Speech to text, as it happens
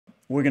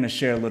we're going to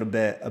share a little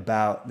bit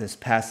about this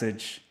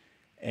passage,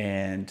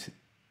 and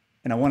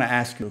I want to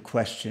ask you a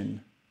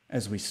question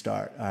as we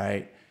start, all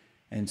right?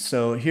 And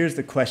so here's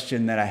the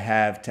question that I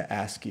have to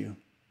ask you.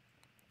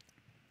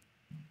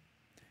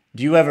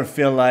 Do you ever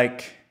feel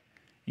like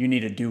you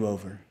need a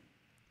do-over?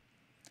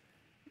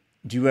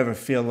 Do you ever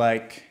feel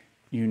like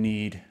you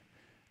need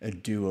a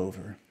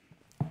do-over?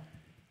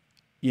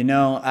 You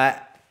know,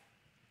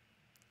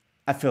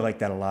 I feel like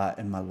that a lot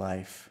in my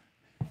life.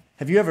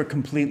 Have you ever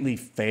completely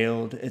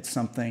failed at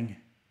something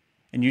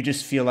and you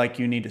just feel like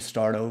you need to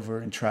start over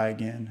and try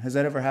again? Has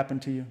that ever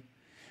happened to you?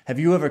 Have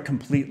you ever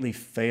completely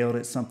failed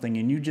at something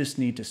and you just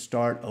need to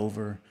start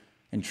over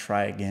and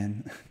try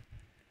again?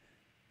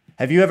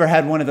 Have you ever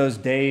had one of those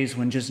days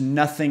when just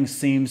nothing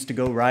seems to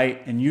go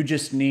right and you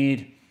just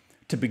need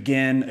to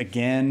begin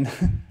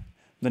again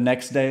the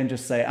next day and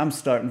just say, I'm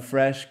starting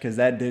fresh because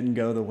that didn't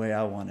go the way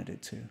I wanted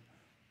it to?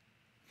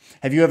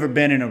 Have you ever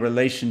been in a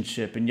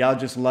relationship and y'all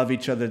just love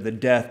each other to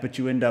death, but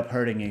you end up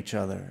hurting each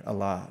other a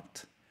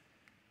lot?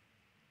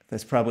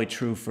 That's probably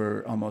true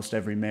for almost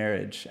every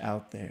marriage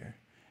out there.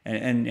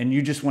 And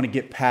you just want to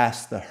get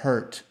past the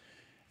hurt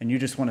and you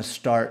just want to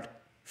start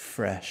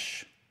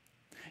fresh.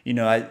 You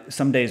know,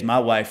 some days my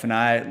wife and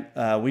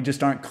I, we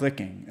just aren't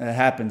clicking. It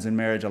happens in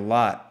marriage a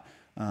lot.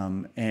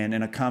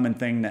 And a common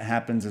thing that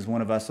happens is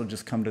one of us will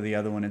just come to the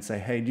other one and say,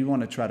 hey, do you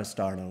want to try to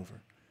start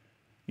over?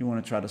 You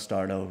want to try to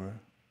start over?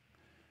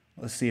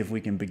 Let's see if we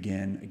can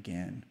begin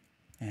again.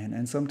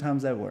 And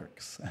sometimes that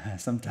works.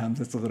 Sometimes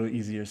it's a little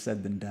easier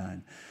said than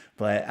done.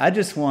 But I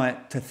just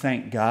want to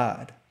thank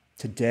God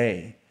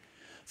today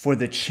for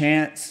the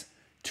chance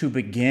to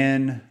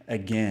begin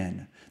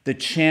again, the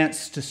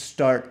chance to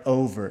start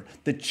over,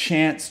 the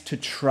chance to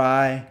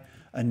try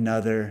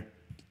another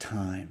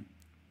time.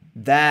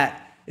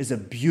 That is a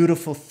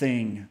beautiful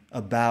thing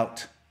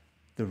about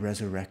the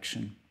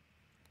resurrection.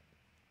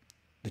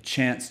 The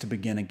chance to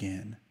begin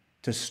again,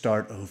 to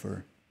start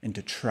over, and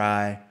to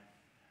try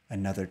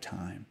another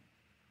time.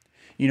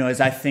 You know, as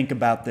I think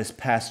about this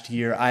past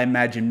year, I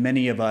imagine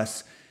many of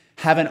us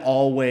haven't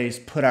always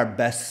put our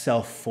best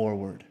self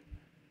forward.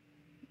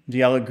 Do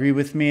y'all agree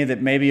with me that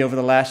maybe over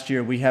the last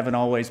year we haven't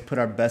always put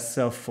our best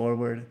self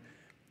forward?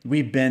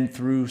 We've been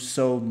through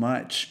so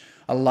much.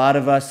 A lot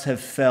of us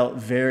have felt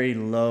very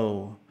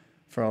low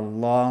for a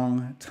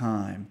long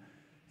time,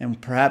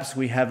 and perhaps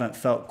we haven't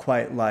felt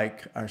quite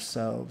like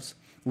ourselves.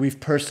 We've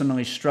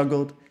personally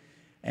struggled,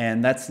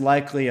 and that's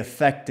likely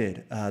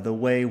affected the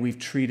way we've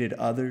treated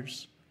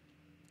others.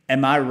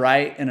 Am I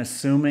right in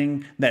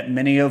assuming that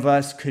many of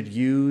us could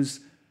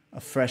use a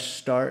fresh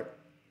start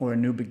or a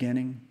new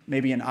beginning?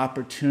 Maybe an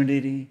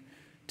opportunity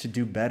to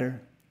do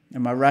better?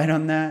 Am I right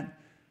on that?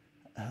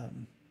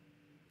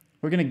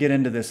 We're going to get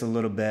into this a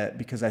little bit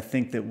because I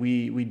think that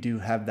we do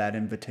have that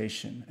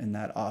invitation and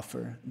that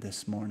offer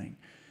this morning.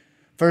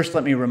 First,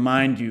 let me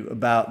remind you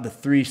about the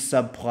three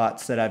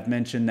subplots that I've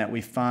mentioned that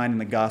we find in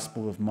the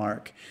Gospel of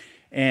Mark.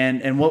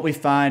 And what we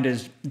find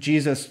is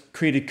Jesus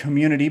created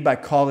community by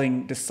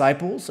calling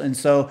disciples. And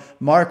so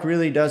Mark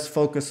really does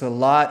focus a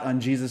lot on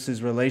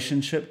Jesus'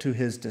 relationship to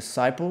his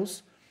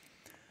disciples.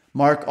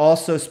 Mark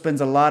also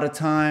spends a lot of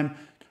time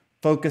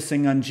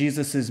focusing on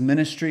Jesus'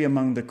 ministry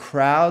among the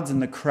crowds.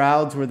 And the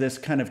crowds were this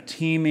kind of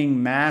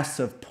teeming mass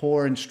of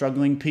poor and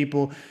struggling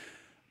people.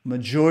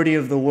 Majority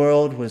of the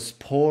world was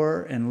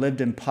poor and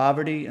lived in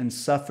poverty and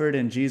suffered.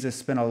 And Jesus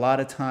spent a lot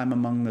of time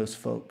among those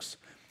folks.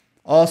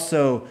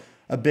 Also,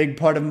 a big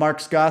part of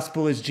Mark's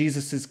gospel is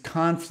Jesus'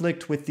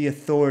 conflict with the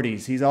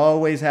authorities. He's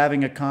always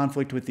having a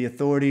conflict with the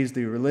authorities,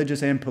 the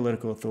religious and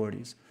political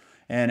authorities.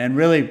 And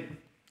really,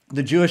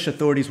 the Jewish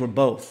authorities were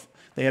both.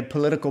 They had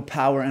political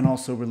power and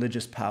also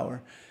religious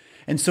power.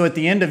 And so at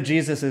the end of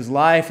Jesus'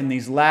 life, in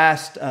these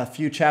last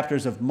few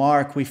chapters of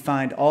Mark, we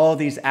find all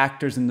these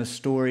actors in the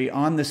story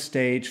on the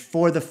stage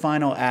for the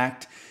final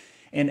act.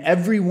 And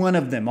every one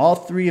of them, all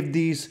three of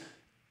these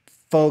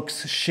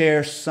folks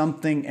share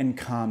something in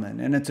common,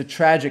 and it's a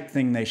tragic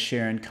thing they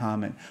share in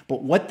common.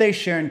 But what they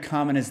share in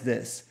common is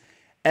this: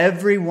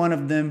 every one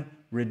of them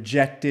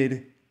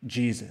rejected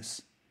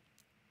Jesus.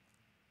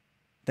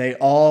 They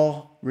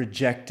all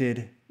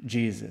rejected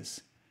Jesus.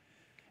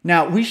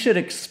 Now, we should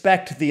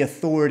expect the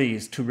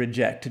authorities to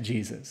reject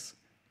Jesus,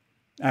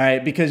 all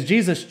right, because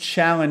Jesus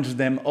challenged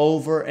them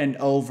over and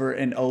over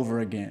and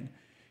over again.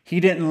 He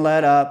didn't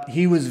let up.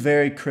 He was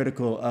very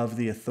critical of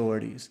the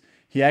authorities.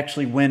 He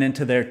actually went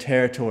into their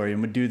territory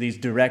and would do these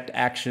direct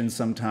actions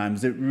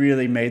sometimes that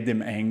really made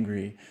them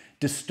angry,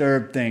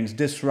 disturb things,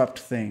 disrupt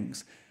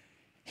things.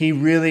 He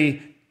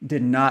really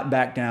did not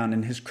back down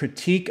in his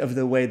critique of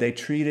the way they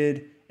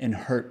treated and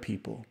hurt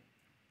people.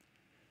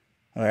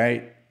 All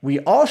right? We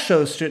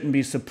also shouldn't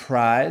be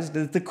surprised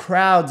that the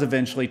crowds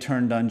eventually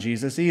turned on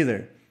Jesus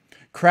either.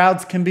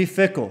 Crowds can be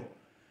fickle.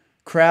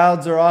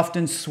 Crowds are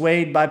often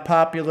swayed by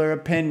popular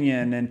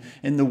opinion and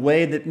in the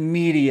way that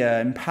media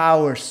and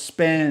power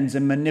spins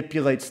and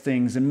manipulates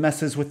things and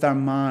messes with our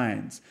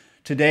minds.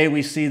 Today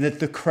we see that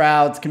the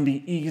crowds can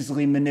be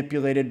easily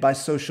manipulated by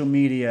social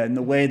media and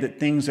the way that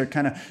things are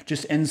kind of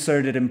just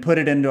inserted and put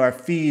it into our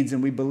feeds,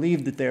 and we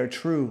believe that they are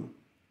true.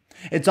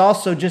 It's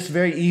also just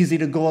very easy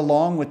to go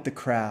along with the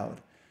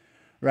crowd,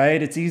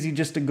 right? It's easy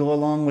just to go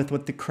along with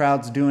what the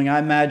crowd's doing. I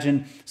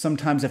imagine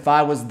sometimes if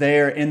I was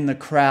there in the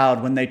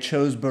crowd when they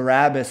chose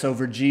Barabbas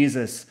over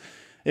Jesus,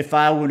 if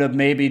I would have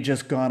maybe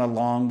just gone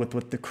along with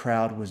what the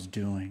crowd was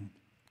doing.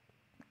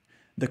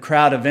 The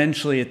crowd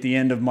eventually, at the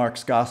end of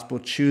Mark's gospel,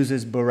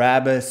 chooses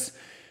Barabbas.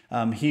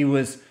 He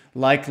was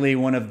likely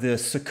one of the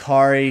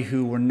Sicarii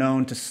who were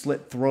known to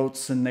slit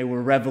throats, and they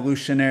were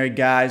revolutionary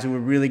guys who were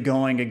really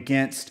going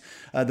against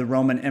the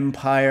Roman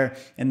Empire.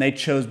 And they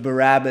chose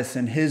Barabbas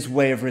and his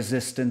way of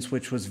resistance,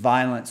 which was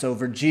violence,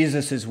 over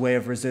Jesus' way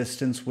of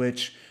resistance,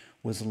 which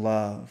was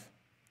love.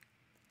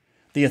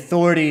 The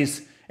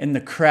authorities and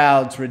the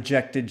crowds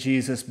rejected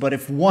Jesus, but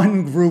if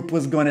one group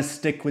was going to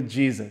stick with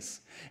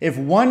Jesus, if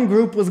one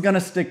group was going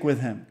to stick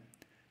with him,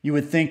 you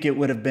would think it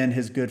would have been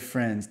his good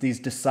friends, these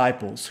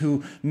disciples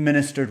who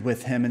ministered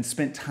with him and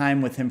spent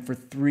time with him for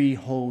 3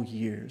 whole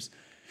years.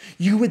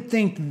 You would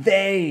think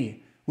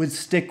they would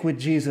stick with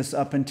Jesus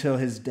up until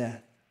his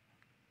death.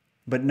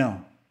 But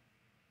no,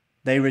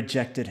 they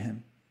rejected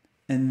him.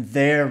 And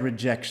their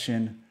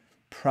rejection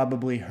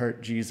probably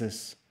hurt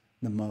Jesus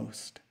the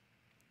most.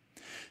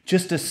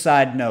 Just a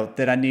side note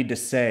that I need to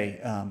say,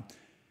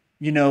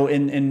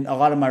 in a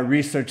lot of my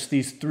research,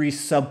 these 3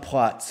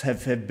 subplots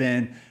have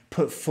been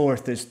put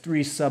forth. There's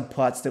 3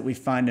 subplots that we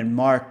find in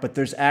Mark, but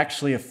there's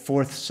actually a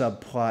 4th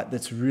subplot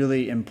that's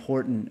really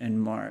important in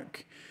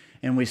Mark.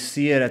 And we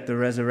see it at the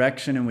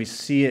resurrection, and we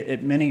see it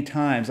at many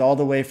times, all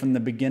the way from the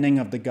beginning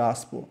of the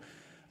gospel,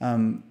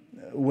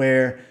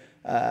 where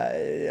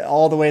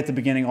all the way at the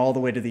beginning, all the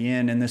way to the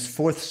end. And this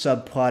 4th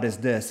subplot is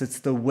this. It's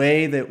the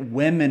way that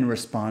women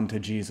respond to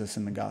Jesus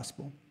in the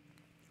gospel.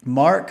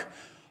 Mark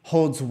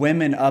holds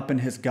women up in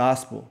his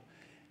gospel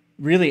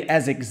really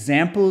as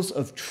examples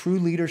of true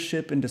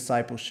leadership and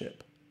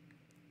discipleship.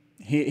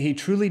 He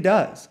truly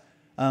does.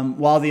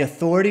 While the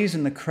authorities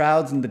and the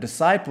crowds and the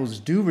disciples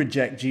do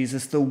reject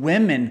Jesus, the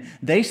women,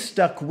 they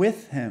stuck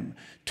with him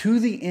to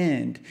the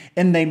end,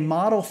 and they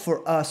model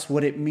for us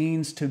what it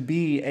means to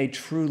be a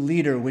true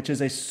leader, which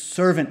is a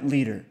servant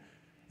leader.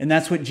 And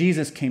that's what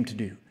Jesus came to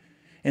do.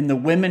 And the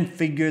women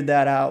figured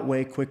that out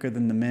way quicker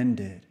than the men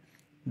did.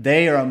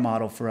 They are a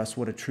model for us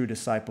what a true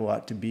disciple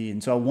ought to be.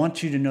 And so I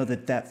want you to know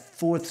that that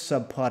 4th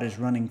subplot is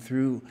running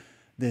through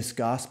this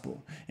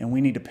gospel, and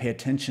we need to pay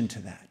attention to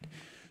that.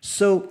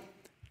 So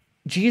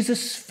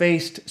Jesus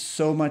faced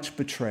so much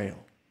betrayal.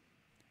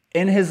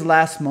 In his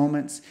last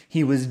moments,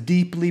 he was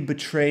deeply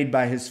betrayed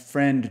by his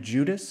friend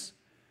Judas,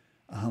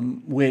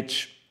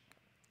 which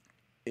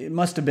it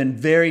must have been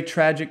very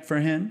tragic for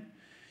him.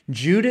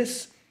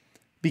 Judas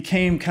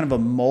became kind of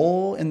a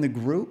mole in the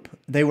group.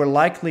 They were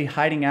likely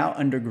hiding out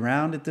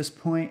underground at this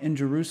point in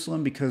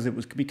Jerusalem because it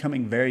was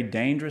becoming very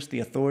dangerous.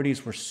 The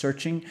authorities were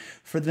searching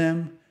for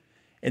them,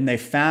 and they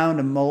found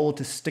a mole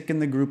to stick in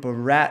the group, a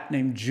rat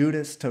named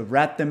Judas, to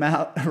rat them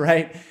out,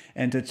 right,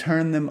 and to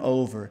turn them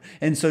over.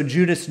 And so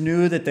Judas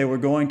knew that they were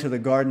going to the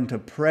garden to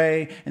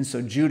pray, and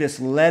so Judas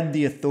led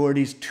the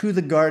authorities to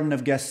the Garden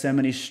of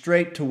Gethsemane,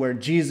 straight to where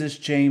Jesus,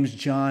 James,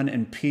 John,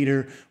 and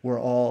Peter were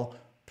all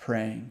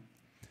praying.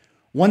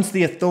 Once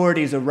the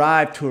authorities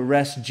arrived to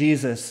arrest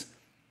Jesus,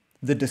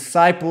 the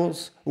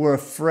disciples were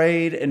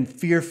afraid and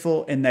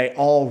fearful, and they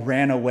all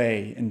ran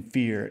away in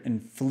fear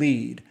and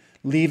fled,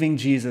 leaving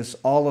Jesus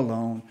all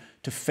alone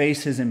to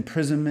face his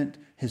imprisonment,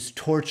 his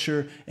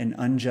torture, and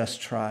unjust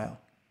trial.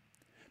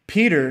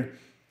 Peter,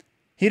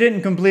 he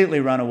didn't completely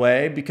run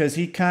away because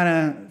he kind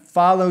of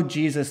followed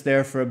Jesus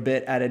there for a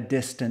bit at a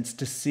distance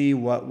to see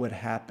what would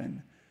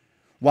happen.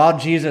 While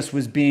Jesus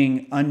was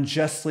being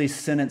unjustly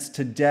sentenced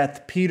to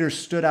death, Peter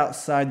stood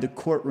outside the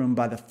courtroom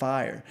by the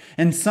fire.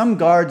 And some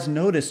guards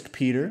noticed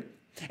Peter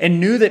and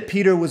knew that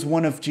Peter was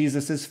one of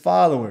Jesus'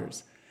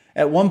 followers.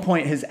 At one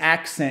point, his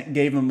accent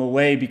gave him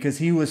away because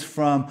he was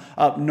from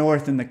up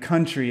north in the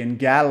country in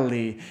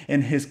Galilee,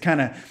 and his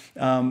kind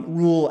of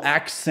rural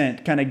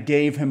accent kind of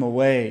gave him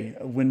away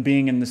when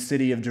being in the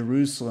city of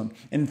Jerusalem.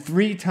 And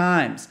 3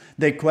 times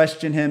they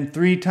questioned him.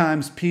 3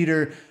 times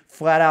Peter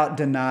flat out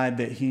denied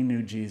that he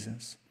knew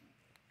Jesus.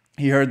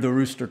 He heard the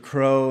rooster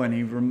crow, and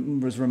he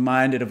was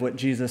reminded of what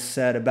Jesus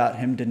said about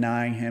him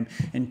denying him.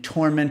 And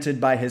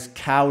tormented by his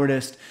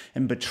cowardice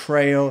and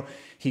betrayal,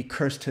 he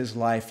cursed his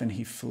life and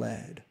he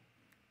fled.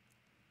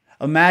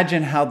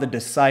 Imagine how the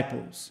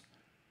disciples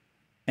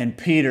and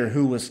Peter,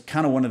 who was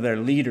kind of one of their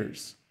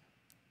leaders,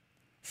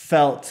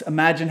 felt.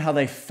 Imagine how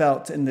they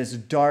felt in this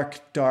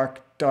dark,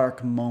 dark,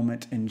 dark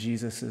moment in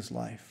Jesus'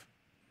 life.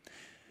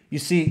 You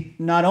see,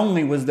 not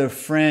only was their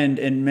friend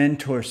and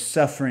mentor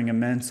suffering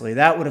immensely,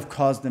 that would have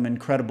caused them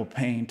incredible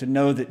pain to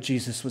know that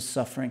Jesus was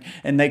suffering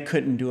and they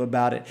couldn't do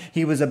about it.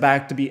 He was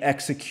about to be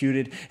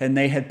executed, and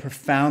they had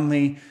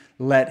profoundly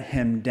let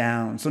him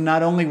down. So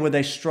not only were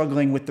they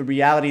struggling with the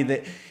reality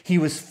that he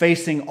was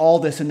facing all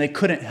this and they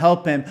couldn't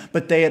help him,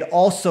 but they had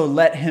also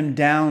let him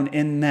down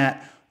in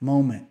that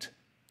moment.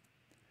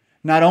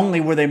 Not only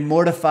were they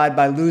mortified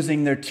by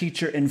losing their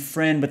teacher and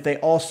friend, but they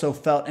also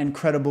felt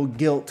incredible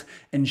guilt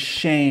and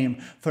shame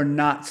for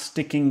not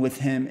sticking with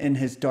him in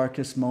his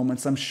darkest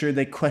moments. I'm sure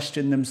they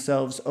questioned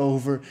themselves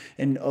over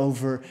and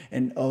over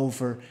and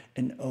over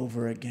and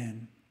over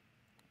again.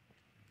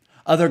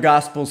 Other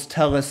Gospels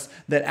tell us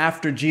that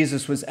after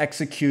Jesus was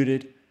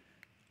executed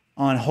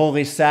on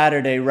Holy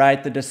Saturday,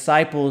 right, the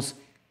disciples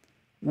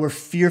were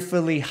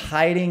fearfully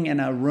hiding in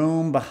a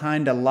room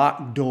behind a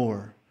locked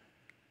door,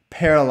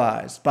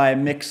 paralyzed by a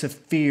mix of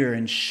fear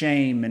and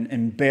shame and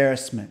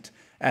embarrassment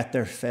at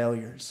their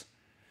failures.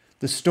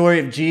 The story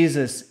of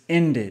Jesus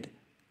ended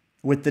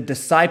with the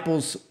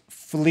disciples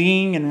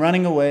fleeing and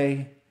running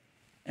away,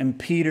 and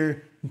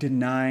Peter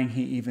denying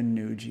he even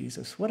knew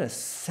Jesus. What a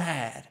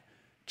sad,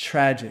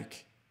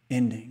 tragic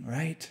ending,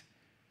 right?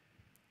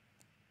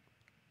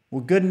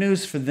 Well, good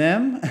news for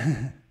them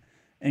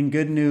and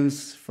good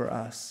news for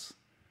us.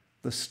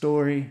 The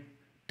story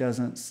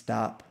doesn't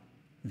stop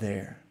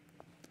there.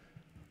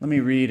 Let me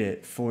read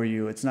it for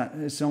you.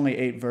 It's only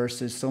 8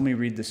 verses, so let me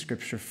read the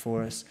scripture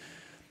for us.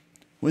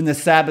 When the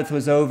Sabbath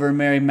was over,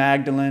 Mary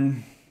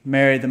Magdalene,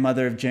 Mary the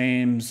mother of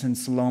James, and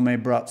Salome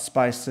brought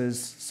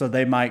spices so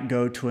they might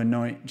go to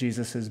anoint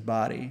Jesus'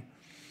 body.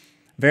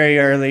 Very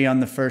early on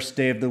the first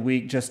day of the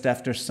week, just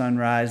after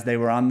sunrise, they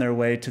were on their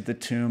way to the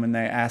tomb, and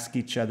they asked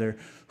each other,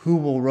 "Who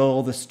will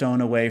roll the stone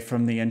away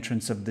from the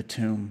entrance of the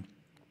tomb?"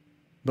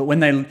 But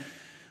when they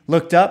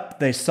looked up,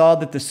 they saw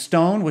that the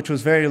stone, which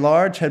was very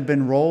large, had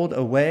been rolled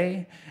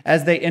away.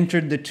 As they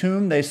entered the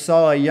tomb, they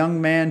saw a young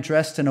man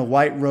dressed in a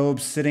white robe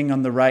sitting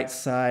on the right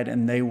side,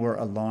 and they were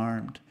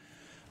alarmed.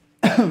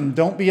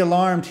 "Don't be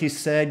alarmed," he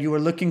said. "You are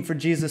looking for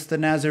Jesus the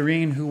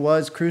Nazarene who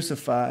was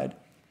crucified.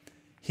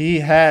 He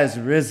has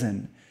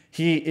risen.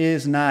 He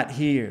is not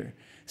here.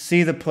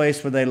 See the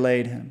place where they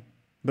laid him.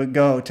 But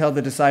go, tell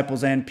the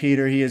disciples and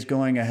Peter he is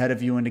going ahead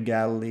of you into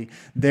Galilee.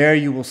 There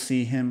you will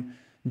see him,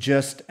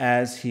 just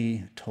as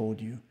he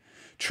told you."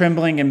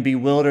 Trembling and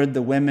bewildered,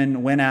 the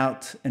women went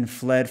out and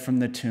fled from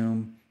the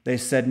tomb. They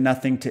said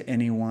nothing to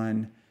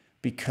anyone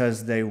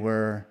because they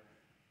were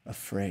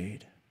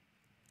afraid.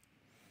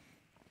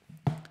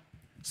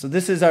 So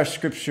this is our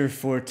scripture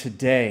for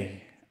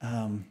today.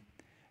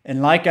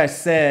 And like I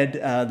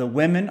said, the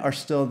women are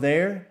still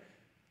there,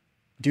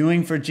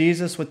 doing for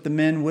Jesus what the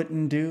men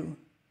wouldn't do.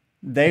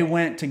 They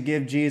went to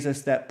give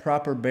Jesus that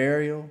proper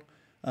burial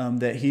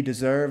that he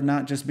deserved,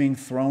 not just being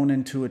thrown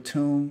into a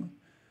tomb,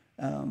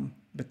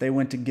 but they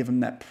went to give him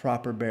that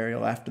proper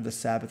burial after the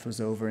Sabbath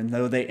was over. And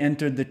though they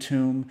entered the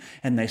tomb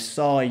and they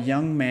saw a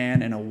young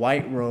man in a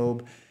white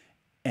robe,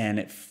 and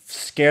it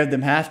scared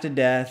them half to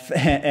death,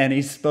 and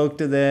he spoke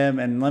to them,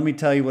 and let me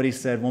tell you what he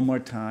said one more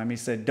time. He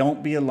said,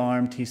 "Don't be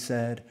alarmed," he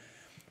said.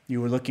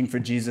 "You were looking for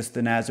Jesus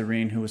the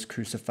Nazarene who was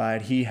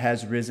crucified. He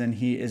has risen.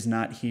 He is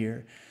not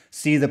here.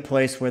 See the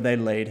place where they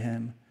laid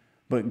him.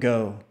 But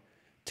go,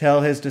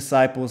 tell his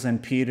disciples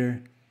and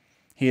Peter,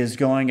 he is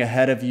going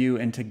ahead of you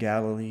into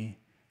Galilee.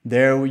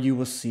 There you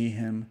will see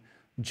him,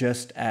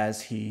 just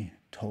as he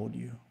told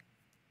you."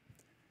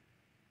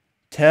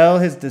 Tell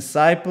his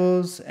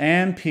disciples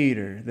and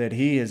Peter that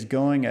he is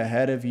going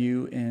ahead of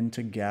you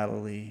into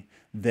Galilee.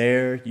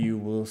 There you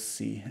will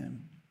see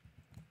him.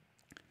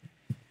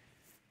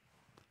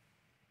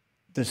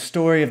 The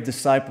story of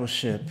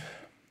discipleship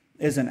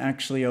isn't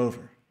actually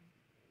over.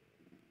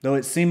 Though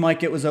it seemed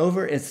like it was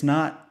over, it's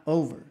not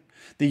over.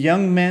 The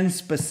young men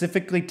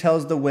specifically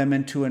tells the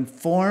women to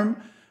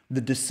inform the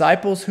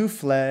disciples who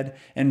fled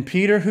and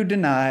Peter who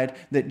denied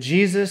that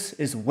Jesus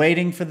is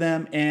waiting for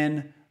them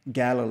in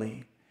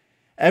Galilee.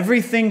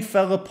 Everything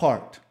fell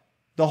apart.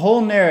 The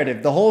whole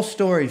narrative, the whole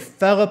story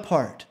fell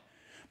apart.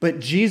 But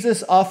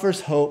Jesus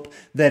offers hope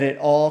that it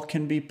all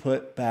can be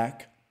put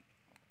back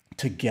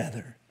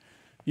together.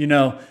 You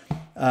know,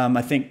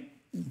 I think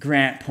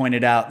Grant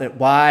pointed out that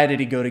why did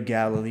he go to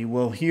Galilee?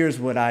 Well, here's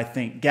what I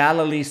think.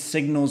 Galilee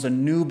signals a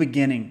new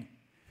beginning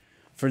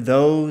for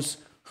those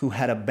who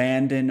had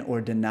abandoned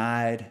or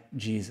denied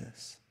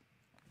Jesus.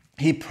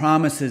 He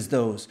promises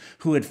those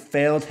who had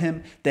failed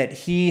him that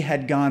he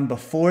had gone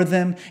before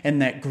them and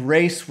that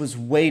grace was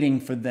waiting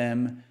for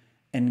them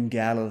in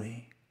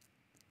Galilee.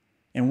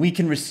 And we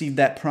can receive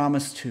that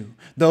promise too.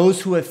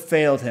 Those who have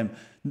failed him,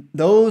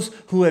 those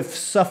who have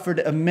suffered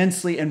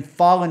immensely and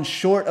fallen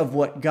short of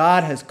what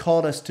God has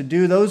called us to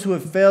do, those who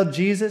have failed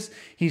Jesus,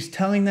 he's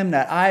telling them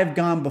that I have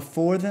gone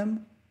before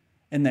them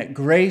and that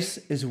grace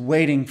is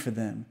waiting for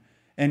them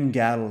in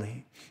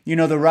Galilee. You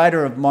know, the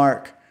writer of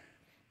Mark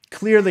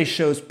clearly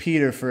shows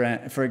Peter,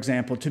 for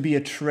example, to be a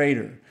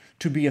traitor,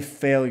 to be a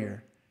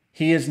failure.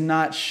 He is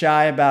not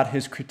shy about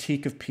his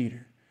critique of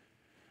Peter,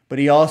 but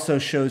he also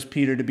shows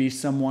Peter to be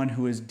someone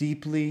who is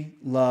deeply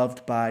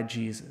loved by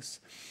Jesus.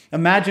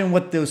 Imagine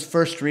what those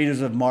first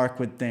readers of Mark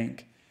would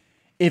think.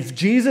 If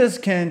Jesus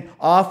can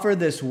offer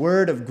this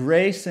word of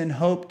grace and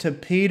hope to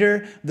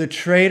Peter, the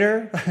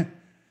traitor,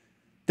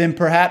 then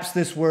perhaps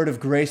this word of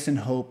grace and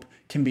hope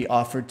can be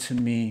offered to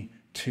me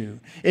too.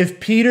 If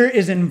Peter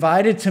is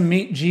invited to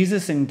meet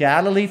Jesus in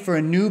Galilee for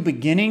a new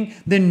beginning,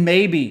 then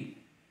maybe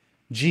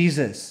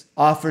Jesus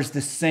offers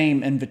the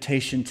same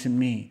invitation to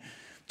me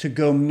to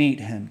go meet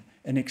him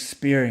and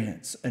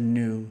experience a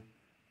new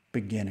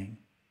beginning.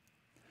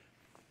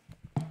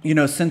 You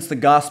know, since the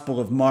Gospel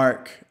of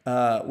Mark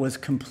was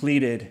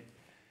completed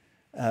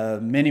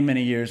many,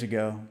 many years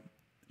ago,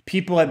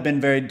 people have been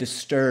very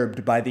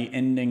disturbed by the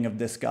ending of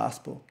this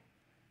gospel.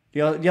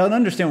 Y'all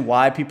understand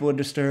why people are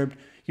disturbed?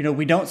 You know,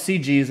 we don't see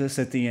Jesus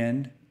at the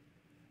end.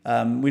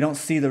 We don't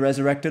see the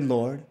resurrected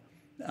Lord.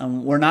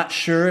 We're not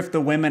sure if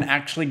the women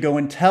actually go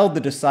and tell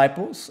the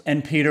disciples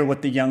and Peter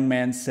what the young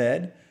man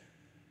said.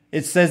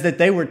 It says that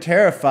they were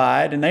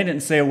terrified, and they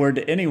didn't say a word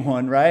to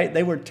anyone, right?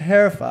 They were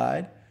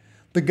terrified.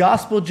 The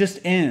gospel just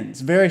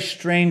ends very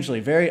strangely,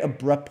 very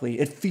abruptly.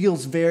 It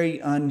feels very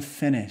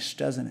unfinished,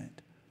 doesn't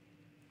it?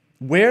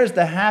 Where's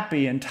the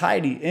happy and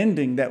tidy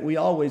ending that we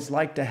always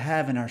like to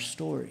have in our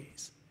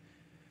stories?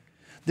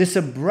 This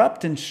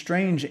abrupt and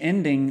strange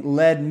ending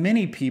led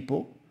many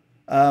people,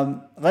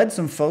 led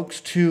some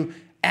folks to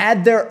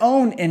add their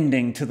own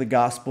ending to the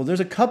gospel. There's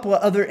a couple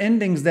of other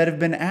endings that have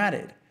been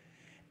added.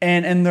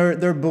 And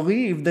they're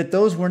believed that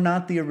those were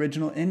not the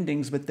original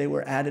endings, but they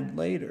were added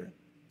later.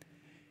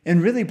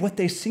 And really what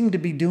they seem to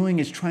be doing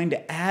is trying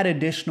to add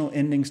additional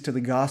endings to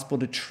the gospel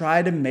to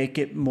try to make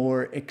it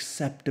more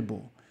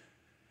acceptable.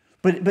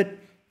 But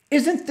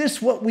isn't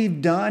this what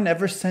we've done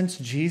ever since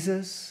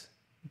Jesus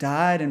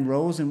died and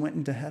rose and went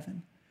into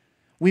heaven?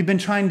 We've been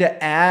trying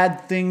to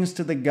add things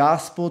to the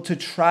gospel to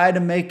try to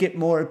make it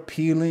more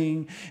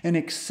appealing and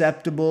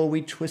acceptable.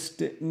 We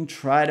twist it and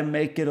try to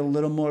make it a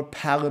little more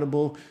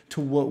palatable to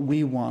what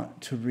we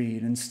want to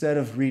read, instead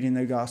of reading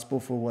the gospel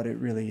for what it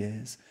really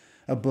is,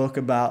 a book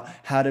about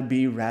how to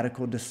be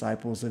radical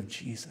disciples of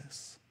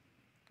Jesus.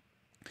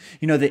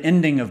 You know, the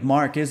ending of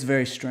Mark is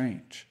very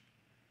strange,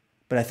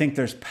 but I think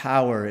there's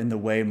power in the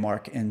way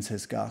Mark ends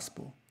his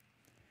gospel.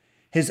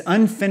 His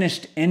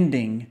unfinished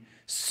ending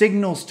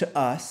signals to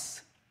us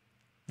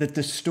that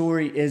the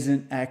story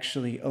isn't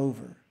actually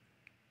over.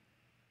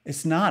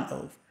 It's not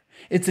over.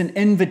 It's an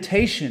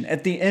invitation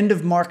at the end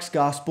of Mark's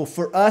gospel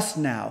for us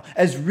now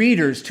as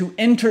readers to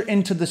enter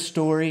into the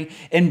story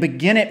and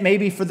begin it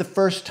maybe for the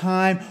first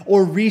time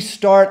or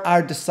restart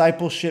our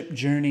discipleship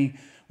journey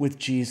with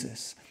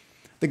Jesus.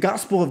 The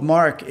Gospel of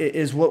Mark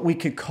is what we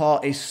could call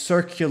a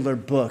circular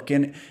book,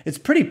 and it's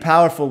pretty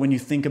powerful when you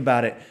think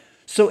about it.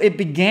 So it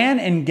began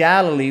in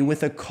Galilee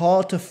with a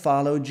call to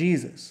follow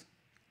Jesus.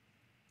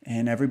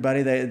 And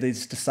everybody,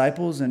 these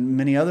disciples and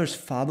many others,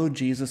 followed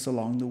Jesus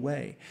along the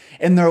way.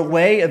 And their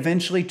way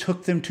eventually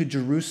took them to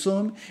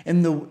Jerusalem,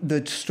 and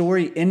the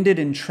story ended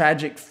in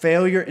tragic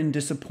failure and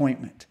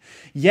disappointment.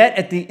 Yet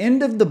at the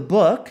end of the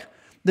book,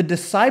 the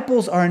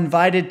disciples are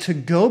invited to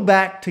go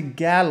back to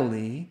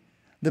Galilee,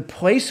 the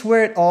place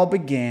where it all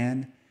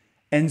began,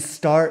 and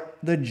start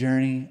the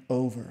journey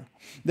over.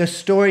 The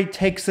story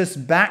takes us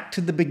back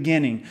to the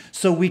beginning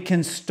so we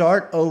can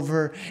start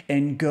over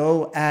and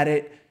go at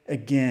it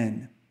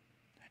again.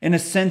 In a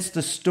sense,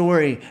 the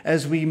story,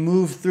 as we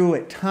move through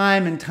it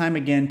time and time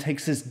again,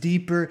 takes us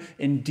deeper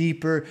and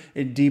deeper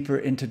and deeper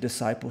into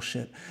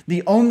discipleship.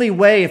 The only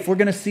way, if we're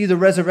going to see the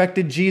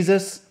resurrected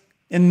Jesus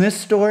in this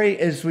story,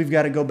 is we've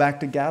got to go back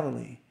to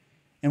Galilee,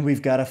 and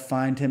we've got to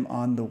find him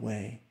on the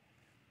way.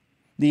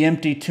 The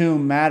empty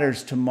tomb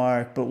matters to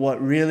Mark, but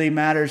what really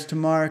matters to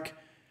Mark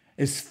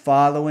is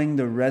following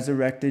the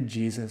resurrected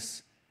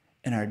Jesus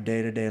in our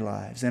day-to-day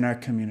lives, in our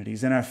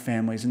communities, in our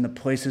families, in the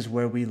places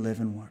where we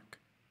live and work.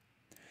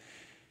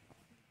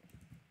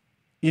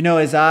 You know,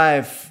 as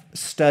I've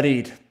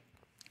studied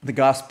the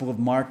Gospel of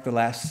Mark the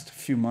last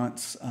few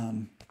months,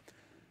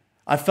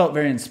 I've felt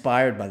very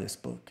inspired by this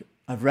book.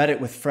 I've read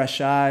it with fresh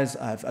eyes.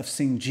 I've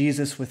seen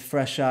Jesus with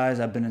fresh eyes.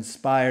 I've been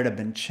inspired. I've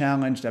been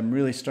challenged. I'm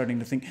really starting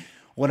to think,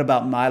 what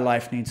about my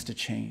life needs to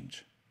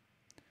change?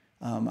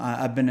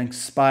 I've been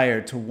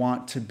inspired to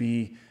want to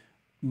be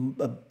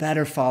a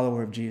better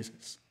follower of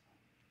Jesus.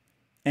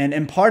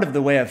 And part of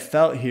the way I've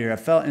felt here, I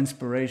felt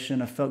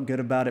inspiration, I felt good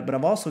about it, but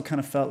I've also kind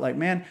of felt like,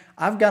 man,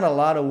 I've got a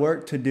lot of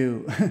work to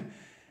do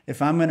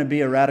if I'm going to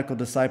be a radical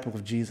disciple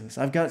of Jesus.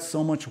 I've got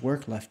so much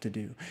work left to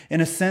do.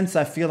 In a sense,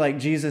 I feel like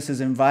Jesus is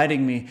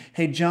inviting me,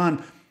 hey,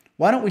 John,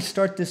 why don't we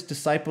start this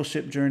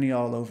discipleship journey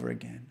all over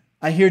again?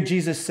 I hear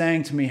Jesus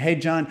saying to me, hey,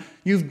 John,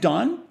 you've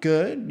done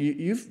good.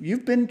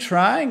 You've been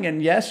trying,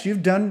 and yes,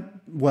 you've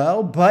done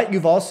well, but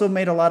you've also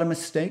made a lot of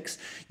mistakes.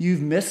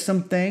 You've missed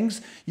some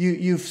things.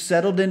 You've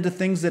settled into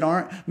things that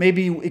aren't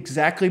maybe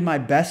exactly my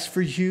best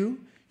for you.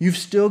 You've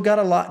still got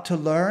a lot to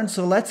learn.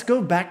 So let's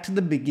go back to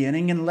the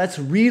beginning and let's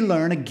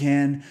relearn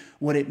again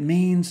what it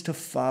means to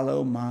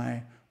follow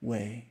my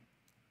way.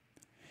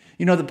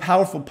 You know, the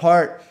powerful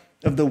part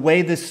of the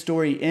way this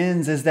story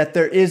ends is that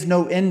there is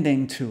no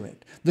ending to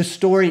it. The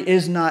story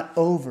is not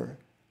over.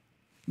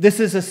 This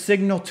is a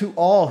signal to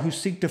all who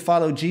seek to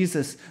follow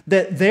Jesus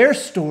that their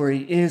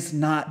story is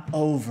not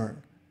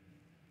over.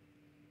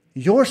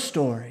 Your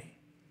story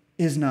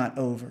is not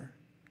over.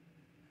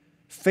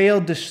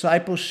 Failed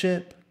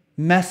discipleship,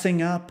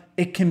 messing up,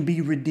 it can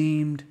be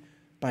redeemed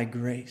by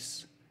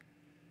grace.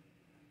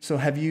 So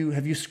have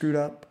you screwed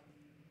up?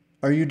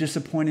 Are you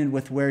disappointed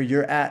with where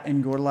you're at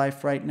in your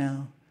life right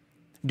now?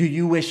 Do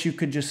you wish you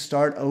could just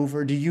start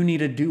over? Do you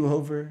need a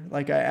do-over,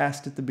 like I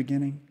asked at the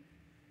beginning?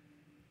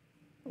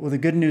 Well, the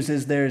good news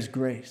is there is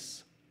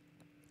grace.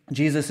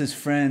 Jesus'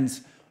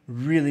 friends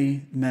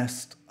really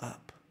messed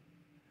up.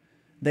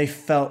 They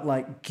felt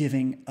like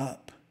giving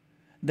up.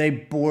 They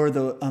bore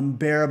the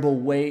unbearable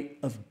weight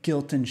of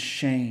guilt and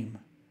shame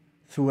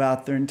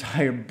throughout their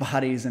entire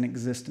bodies and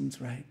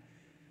existence, right?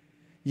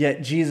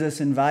 Yet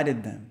Jesus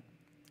invited them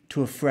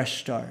to a fresh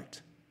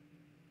start,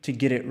 to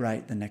get it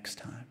right the next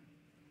time.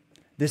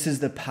 This is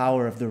the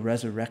power of the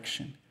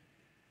resurrection.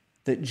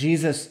 That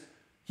Jesus,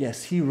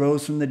 yes, he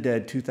rose from the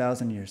dead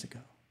 2,000 years ago.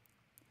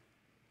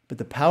 But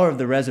the power of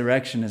the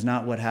resurrection is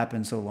not what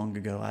happened so long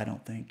ago, I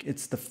don't think.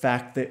 It's the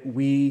fact that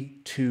we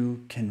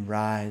too can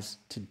rise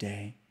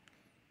today.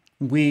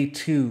 We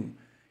too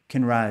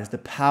can rise. The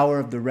power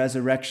of the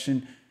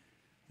resurrection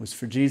was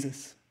for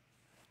Jesus,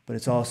 but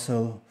it's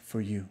also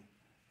for you.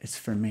 It's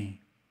for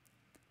me.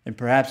 And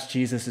perhaps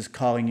Jesus is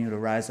calling you to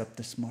rise up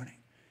this morning,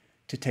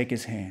 to take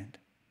his hand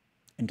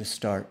and to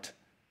start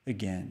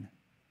again.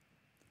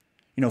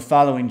 You know,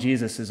 following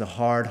Jesus is a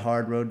hard,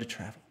 hard road to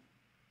travel.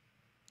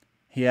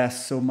 He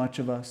asks so much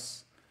of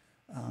us.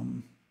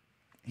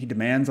 He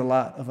demands a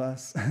lot of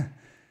us.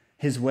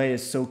 His way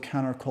is so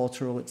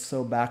countercultural. It's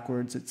so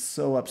backwards. It's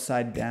so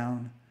upside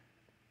down.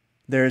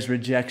 There's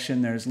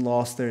rejection. There's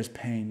loss. There's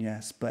pain,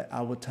 yes. But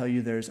I will tell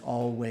you, there's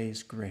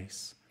always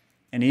grace.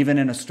 And even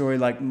in a story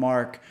like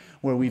Mark,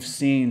 where we've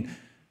seen,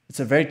 it's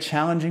a very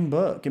challenging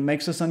book. It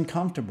makes us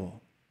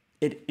uncomfortable.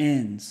 It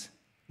ends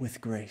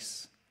with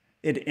grace.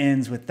 It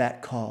ends with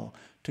that call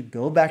to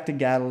go back to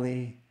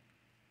Galilee,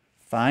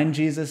 find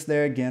Jesus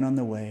there again on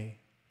the way,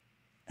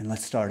 and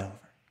let's start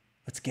over.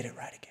 Let's get it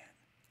right again.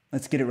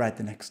 Let's get it right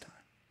the next time.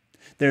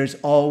 There's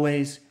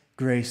always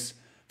grace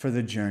for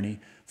the journey.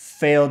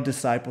 Failed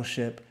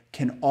discipleship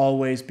can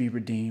always be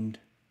redeemed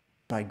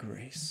by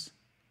grace.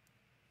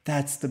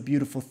 That's the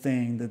beautiful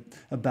thing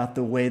about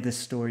the way this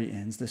story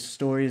ends. This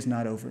story is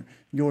not over.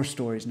 Your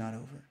story is not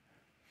over.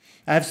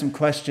 I have some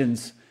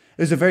questions.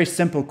 These are very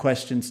simple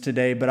questions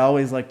today, but I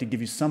always like to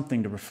give you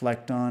something to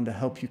reflect on to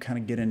help you kind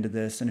of get into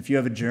this. And if you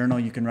have a journal,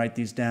 you can write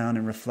these down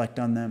and reflect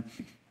on them.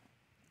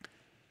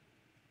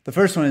 The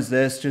first one is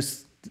this: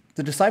 just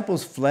the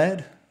disciples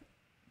fled.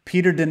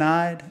 Peter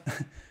denied,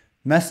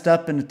 messed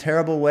up in a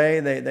terrible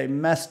way. They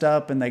messed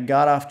up and they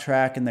got off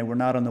track and they were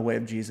not on the way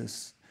of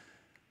Jesus.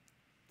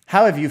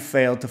 How have you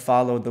failed to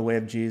follow the way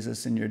of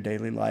Jesus in your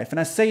daily life? And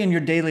I say in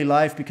your daily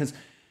life because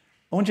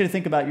I want you to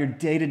think about your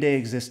day-to-day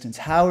existence.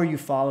 How are you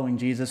following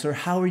Jesus, or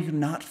how are you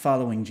not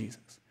following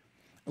Jesus?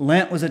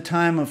 Lent was a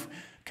time of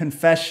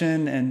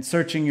confession and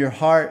searching your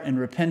heart and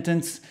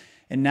repentance.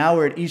 And now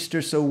we're at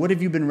Easter, so what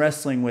have you been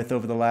wrestling with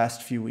over the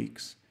last few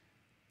weeks?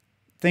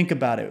 Think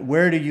about it.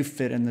 Where do you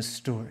fit in this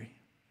story?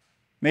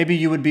 Maybe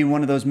you would be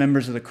one of those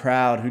members of the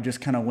crowd who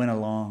just kind of went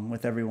along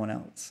with everyone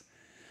else.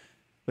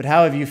 But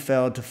how have you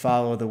failed to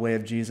follow the way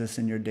of Jesus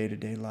in your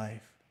day-to-day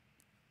life?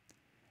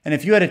 And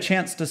if you had a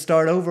chance to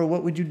start over,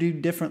 what would you do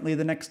differently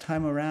the next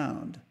time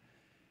around?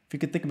 If you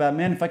could think about,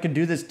 man, if I could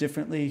do this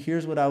differently,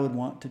 here's what I would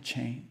want to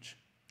change.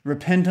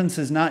 Repentance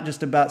is not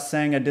just about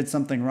saying I did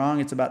something wrong.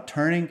 It's about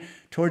turning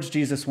towards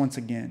Jesus once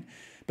again.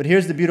 But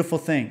here's the beautiful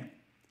thing.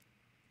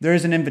 There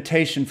is an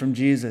invitation from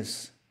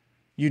Jesus.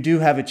 You do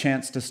have a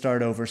chance to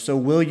start over. So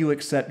will you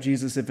accept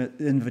Jesus'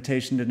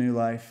 invitation to new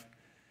life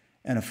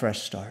and a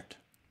fresh start?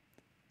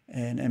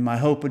 And my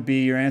hope would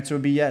be your answer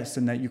would be yes,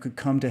 and that you could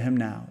come to him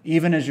now,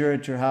 even as you're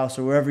at your house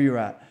or wherever you're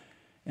at,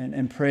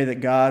 and pray that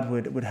God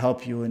would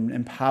help you and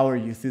empower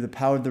you through the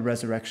power of the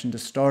resurrection to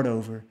start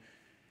over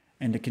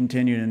and to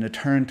continue and to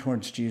turn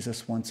towards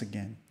Jesus once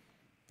again.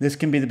 This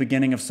can be the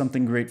beginning of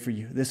something great for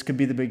you. This could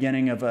be the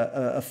beginning of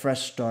a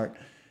fresh start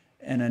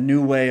and a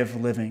new way of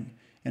living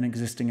and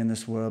existing in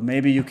this world.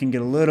 Maybe you can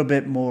get a little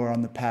bit more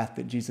on the path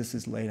that Jesus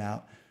has laid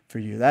out for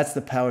you. That's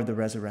the power of the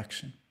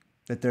resurrection,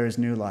 that there is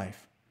new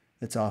life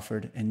that's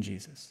offered in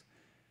Jesus.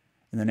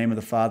 In the name of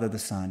the Father, the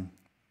Son,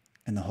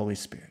 and the Holy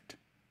Spirit.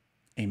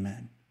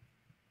 Amen.